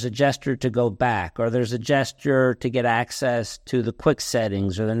 Or there's a gesture to go back, or there's a gesture to get access to the quick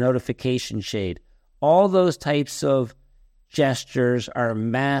settings or the notification shade. All those types of gestures are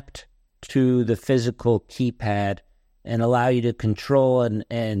mapped to the physical keypad and allow you to control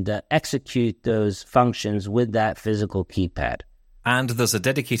and execute those functions with that physical keypad. And there's a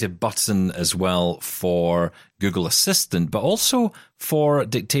dedicated button as well for Google Assistant, but also for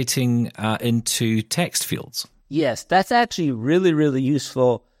dictating into text fields. Yes, that's actually really, really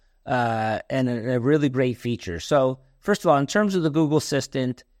useful and a really great feature. So first of all, in terms of the Google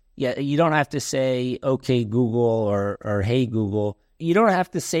Assistant, you don't have to say, okay, Google or hey, Google. You don't have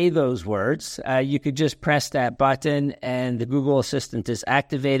to say those words. You could just press that button and the Google Assistant is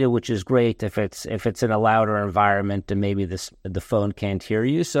activated, which is great if it's in a louder environment and maybe the phone can't hear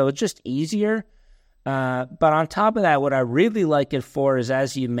you. So it's just easier. But on top of that, what I really like it for is,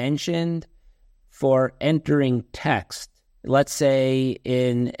 as you mentioned, for entering text. Let's say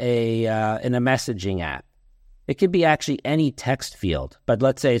in a messaging app. It could be actually any text field, but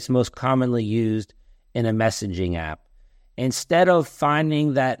let's say it's most commonly used in a messaging app. Instead of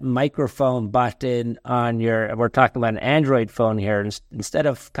finding that microphone button on we're talking about an Android phone here, instead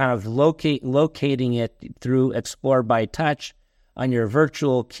of kind of locating it through Explore by Touch on your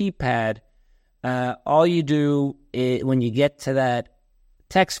virtual keypad, all you do when you get to that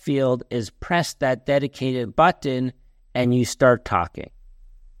text field is press that dedicated button and you start talking.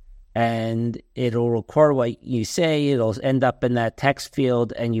 And it'll record what you say. It'll end up in that text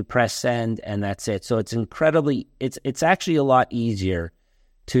field, and you press send, and that's it. So it's it's actually a lot easier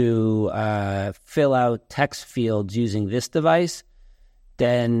to fill out text fields using this device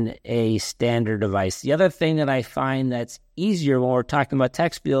than a standard device. The other thing that I find that's easier when we're talking about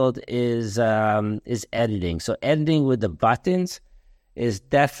text field is editing. So editing with the buttons is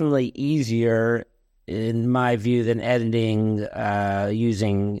definitely easier, in my view, than editing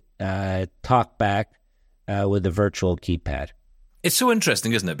using TalkBack with the virtual keypad. It's so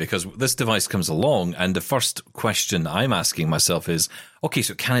interesting, isn't it? Because this device comes along, and the first question I'm asking myself is, okay,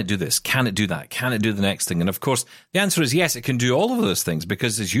 so can it do this? Can it do that? Can it do the next thing? And of course, the answer is yes, it can do all of those things,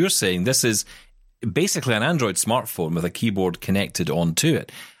 because as you're saying, this is basically an Android smartphone with a keyboard connected onto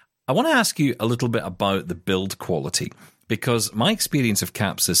it. I want to ask you a little bit about the build quality, because my experience of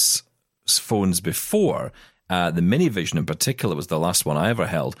Kapsys phones before, the Mini Vision in particular was the last one I ever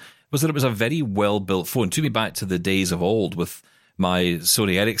held, was that it was a very well-built phone. It took me back to the days of old with my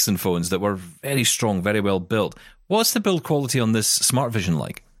Sony Ericsson phones that were very strong, very well built. What's the build quality on this Smart Vision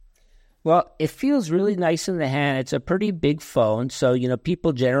like? Well, it feels really nice in the hand. It's a pretty big phone, so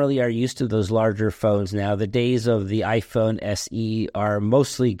people generally are used to those larger phones now. The days of the iPhone SE are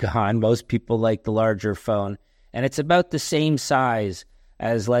mostly gone. Most people like the larger phone, and it's about the same size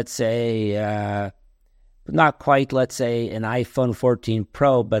as, let's say, not quite, let's say, an iPhone 14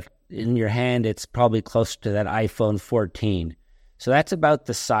 Pro, but in your hand, it's probably closer to that iPhone 14. So that's about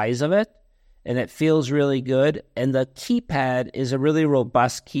the size of it, and it feels really good. And the keypad is a really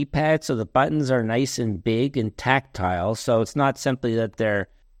robust keypad, so the buttons are nice and big and tactile. So it's not simply that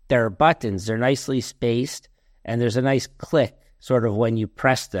they're buttons. They're nicely spaced, and there's a nice click sort of when you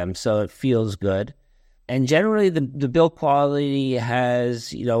press them, so it feels good. And generally, the build quality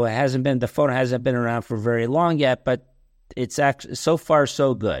the phone hasn't been around for very long yet, but it's actually so far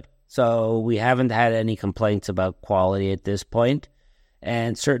so good. So we haven't had any complaints about quality at this point.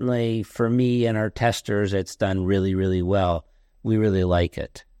 And certainly for me and our testers, it's done really, really well. We really like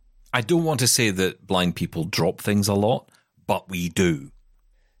it. I don't want to say that blind people drop things a lot, but we do.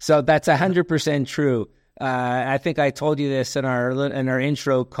 So that's 100% true. I think I told you this in our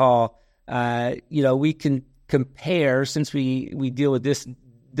intro call. We can compare, since we deal with this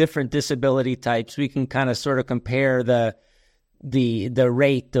different disability types, we can kind of sort of compare the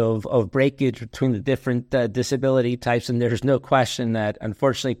rate of breakage between the different disability types, and there's no question that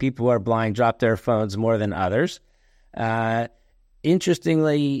unfortunately people who are blind drop their phones more than others.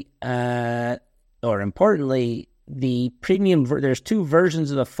 Interestingly, or importantly, the premium there's two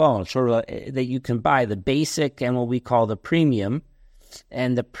versions of the phone that you can buy: the basic and what we call the premium.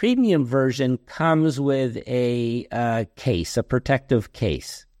 And the premium version comes with a case, a protective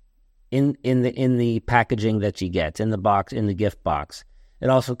case, in the packaging that you get, in the box, in the gift box. It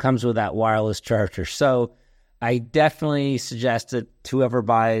also comes with that wireless charger. So I definitely suggest that whoever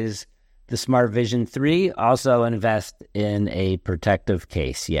buys the Smart Vision 3 also invest in a protective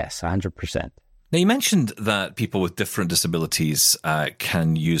case. Yes, 100%. Now, you mentioned that people with different disabilities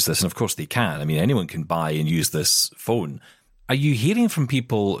can use this, and of course they can. I mean, anyone can buy and use this phone. Are you hearing from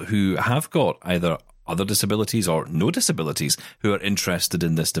people who have got either other disabilities or no disabilities who are interested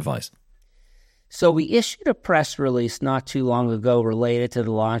in this device? So we issued a press release not too long ago related to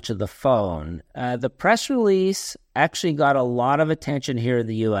the launch of the phone. The press release actually got a lot of attention here in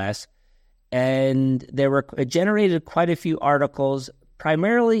the U.S., and it generated quite a few articles,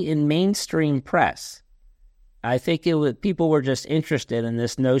 primarily in mainstream press. I think people were just interested in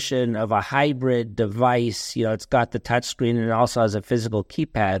this notion of a hybrid device. It's got the touchscreen and it also has a physical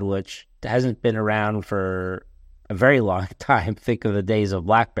keypad, which hasn't been around for a very long time. Think of the days of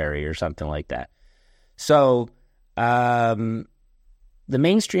BlackBerry or something like that. So the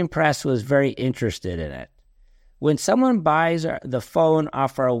mainstream press was very interested in it. When someone buys the phone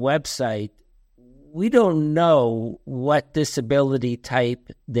off our website, we don't know what disability type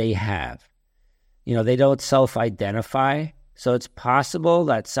they have. They don't self-identify, so it's possible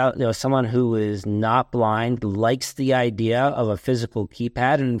that someone who is not blind likes the idea of a physical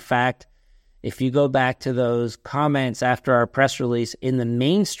keypad. And in fact, if you go back to those comments after our press release in the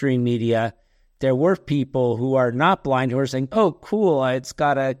mainstream media, there were people who are not blind who are saying, oh, cool, it's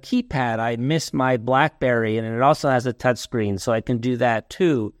got a keypad. I miss my BlackBerry, and it also has a touchscreen, so I can do that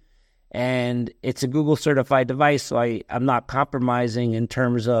too. And it's a Google certified device, so I'm not compromising in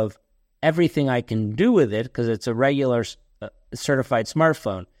terms of everything I can do with it because it's a regular certified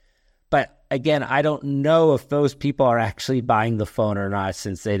smartphone. But again, I don't know if those people are actually buying the phone or not,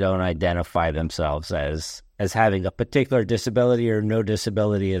 since they don't identify themselves as having a particular disability or no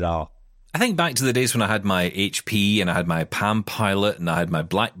disability at all. I think back to the days when I had my HP and I had my Palm Pilot and I had my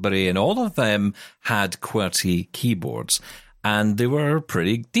BlackBerry, and all of them had QWERTY keyboards. And they were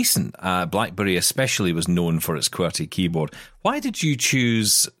pretty decent. BlackBerry especially was known for its QWERTY keyboard. Why did you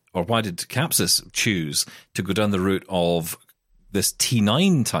choose, or why did Kapsys choose to go down the route of this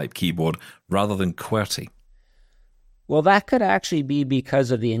T9 type keyboard rather than QWERTY? Well, that could actually be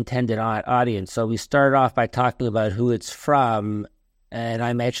because of the intended audience. So we started off by talking about who it's from, and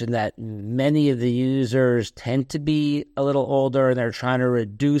I mentioned that many of the users tend to be a little older, and they're trying to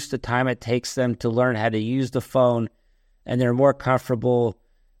reduce the time it takes them to learn how to use the phone, and they're more comfortable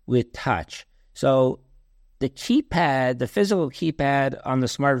with touch. So the keypad, the physical keypad on the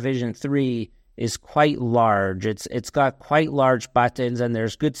Smart Vision 3 is quite large. It's got quite large buttons, and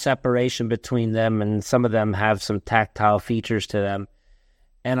there's good separation between them, and some of them have some tactile features to them.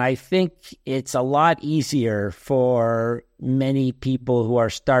 And I think it's a lot easier for many people who are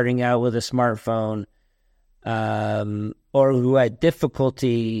starting out with a smartphone or who had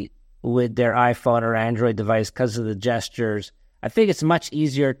difficulty with their iPhone or Android device because of the gestures. I think it's much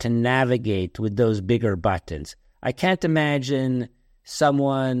easier to navigate with those bigger buttons. I can't imagine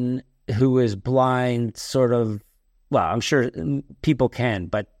someone who is blind I'm sure people can,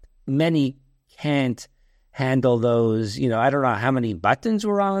 but many can't handle those. I don't know how many buttons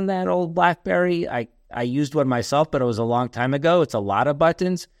were on that old BlackBerry. I used one myself, but it was a long time ago. It's a lot of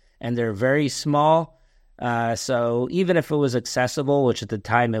buttons, and they're very small. So even if it was accessible, which at the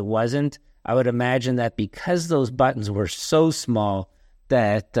time it wasn't, I would imagine that because those buttons were so small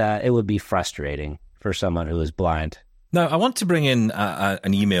that it would be frustrating for someone who is blind. Now, I want to bring in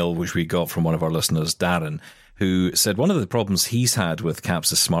an email which we got from one of our listeners, Darren, who said one of the problems he's had with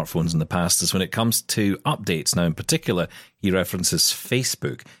Kapsys smartphones in the past is when it comes to updates. Now, in particular, he references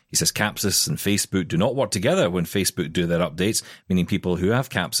Facebook. He says Kapsys and Facebook do not work together when Facebook do their updates, meaning people who have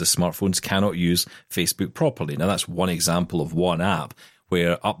Kapsys smartphones cannot use Facebook properly. Now, that's one example of one app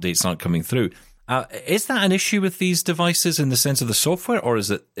where updates aren't coming through. Is that an issue with these devices in the sense of the software, or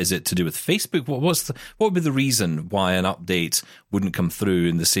is it to do with Facebook? What would be the reason why an update wouldn't come through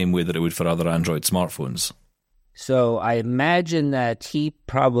in the same way that it would for other Android smartphones? So I imagine that he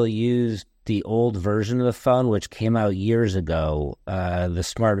probably used the old version of the phone, which came out years ago, the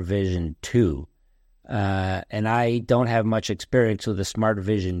Smart Vision 2. And I don't have much experience with the Smart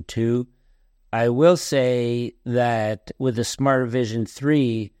Vision 2. I will say that with the Smart Vision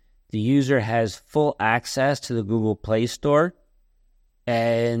 3, the user has full access to the Google Play Store,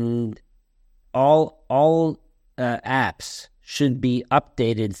 and all apps should be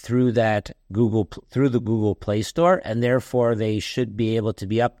updated through the Google Play Store, and therefore they should be able to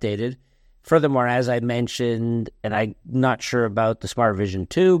be updated. Furthermore, as I mentioned, and I'm not sure about the Smart Vision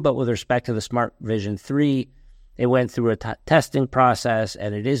 2, but with respect to the Smart Vision 3, it went through a testing process,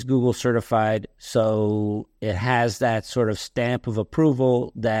 and it is Google certified, so it has that sort of stamp of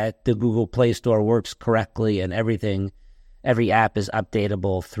approval that the Google Play Store works correctly and every app is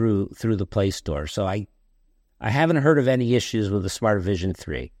updatable through the Play Store. So I haven't heard of any issues with the Smart Vision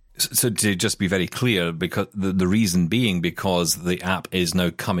 3. So to just be very clear, because the reason being because the app is now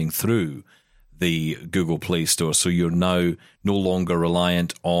coming through the Google Play Store, so you're now no longer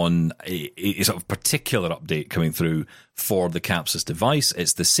reliant on a sort of particular update coming through for the Kapsys device.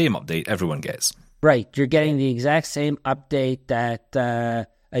 It's the same update everyone gets. Right. You're getting the exact same update that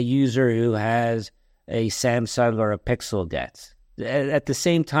a user who has a Samsung or a Pixel gets. At the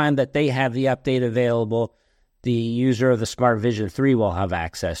same time that they have the update available, the user of the Smart Vision 3 will have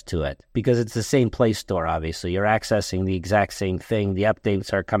access to it because it's the same Play Store, obviously. You're accessing the exact same thing. The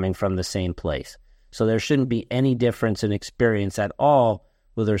updates are coming from the same place. So there shouldn't be any difference in experience at all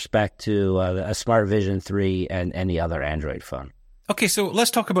with respect to a Smart Vision 3 and any other Android phone. Okay, so let's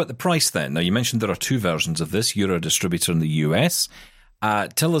talk about the price then. Now, you mentioned there are two versions of this. You're a distributor in the US.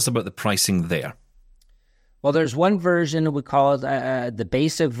 Tell us about the pricing there. Well, there's one version, we call it the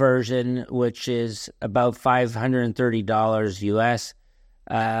basic version, which is about $530 US.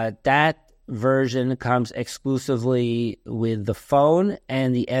 That version comes exclusively with the phone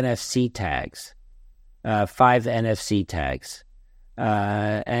and the NFC tags, 5 NFC tags.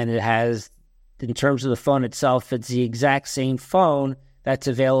 And it has in terms of the phone itself, it's the exact same phone that's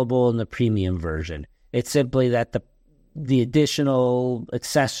available in the premium version. It's simply that the additional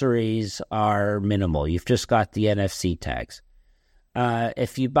accessories are minimal. You've just got the NFC tags.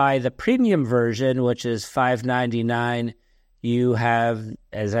 If you buy the premium version, which is $599, you have,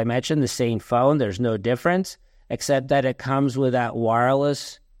 as I mentioned, the same phone. There's no difference, except that it comes with that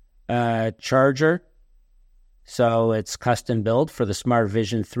wireless charger. So it's custom built for the Smart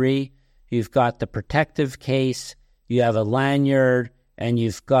Vision 3. You've got the protective case, you have a lanyard, and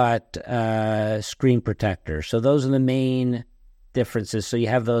you've got screen protector. So those are the main differences. So you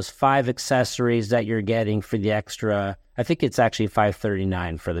have those 5 accessories that you're getting for the extra. I think it's actually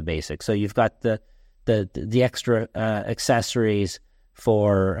 $539 for the basic. So you've got the extra accessories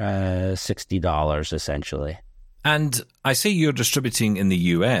for $60 essentially. And I say you're distributing in the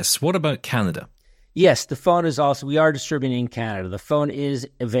US. What about Canada? Yes, the phone is also, we are distributing in Canada. The phone is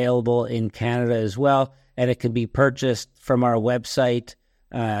available in Canada as well, and it can be purchased from our website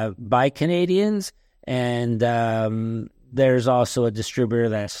by Canadians. And there's also a distributor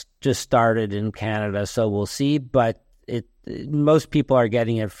that's just started in Canada, so we'll see. But most people are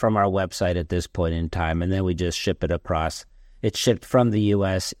getting it from our website at this point in time, and then we just ship it across. It's shipped from the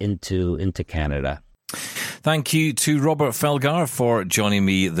U.S. into Canada. Thank you to Robert Felgar for joining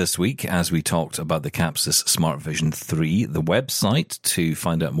me this week as we talked about the Kapsys Smart Vision 3. The website to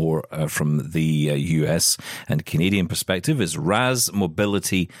find out more from the US and Canadian perspective is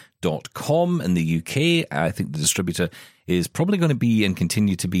razmobility.com. In the UK, I think the distributor is probably going to be and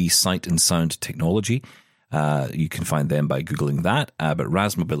continue to be Sight and Sound Technology. You can find them by Googling that, but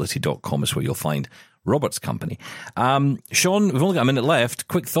razmobility.com is where you'll find Robert's company. Sean, we've only got a minute left.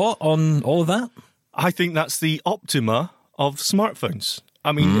 Quick thought on all of that? I think that's the Optima of smartphones.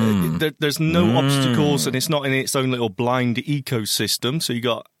 I mean, there's no obstacles, and it's not in its own little blind ecosystem. So you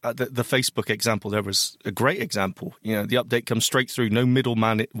got the Facebook example. There was a great example. You know, the update comes straight through, no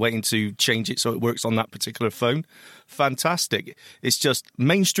middleman waiting to change it so it works on that particular phone. Fantastic. It's just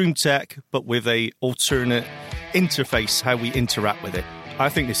mainstream tech, but with a alternate interface, how we interact with it. I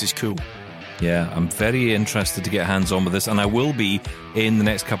think this is cool. Yeah, I'm very interested to get hands-on with this, and I will be in the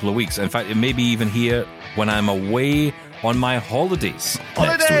next couple of weeks. In fact, it may be even here when I'm away on my holidays.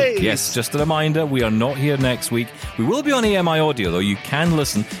 Next week. Yes, just a reminder, we are not here next week. We will be on AMI Audio, though. You can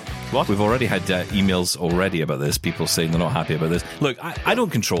listen. What? We've already had emails already about this, people saying they're not happy about this. Look, I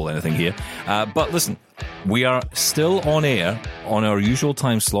don't control anything here, but listen, we are still on air on our usual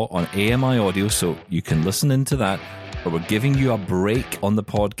time slot on AMI Audio, so you can listen into that. But we're giving you a break on the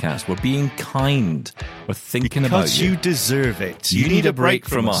podcast. We're being kind. We're thinking about you. Because you deserve it. You need a break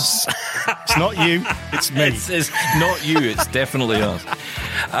from us. It's not you, it's me. It's not you, it's definitely us.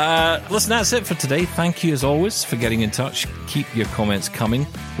 Listen, that's it for today. Thank you, as always, for getting in touch. Keep your comments coming.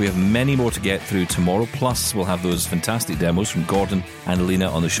 We have many more to get through tomorrow. Plus, we'll have those fantastic demos from Gordon and Alina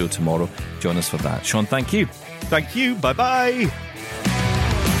on the show tomorrow. Join us for that. Sean, thank you. Thank you. Bye-bye.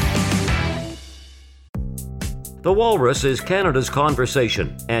 The Walrus is Canada's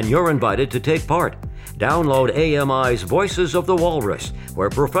conversation, and you're invited to take part. Download AMI's Voices of the Walrus,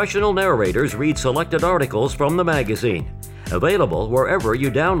 where professional narrators read selected articles from the magazine. Available wherever you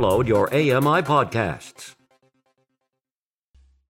download your AMI podcasts.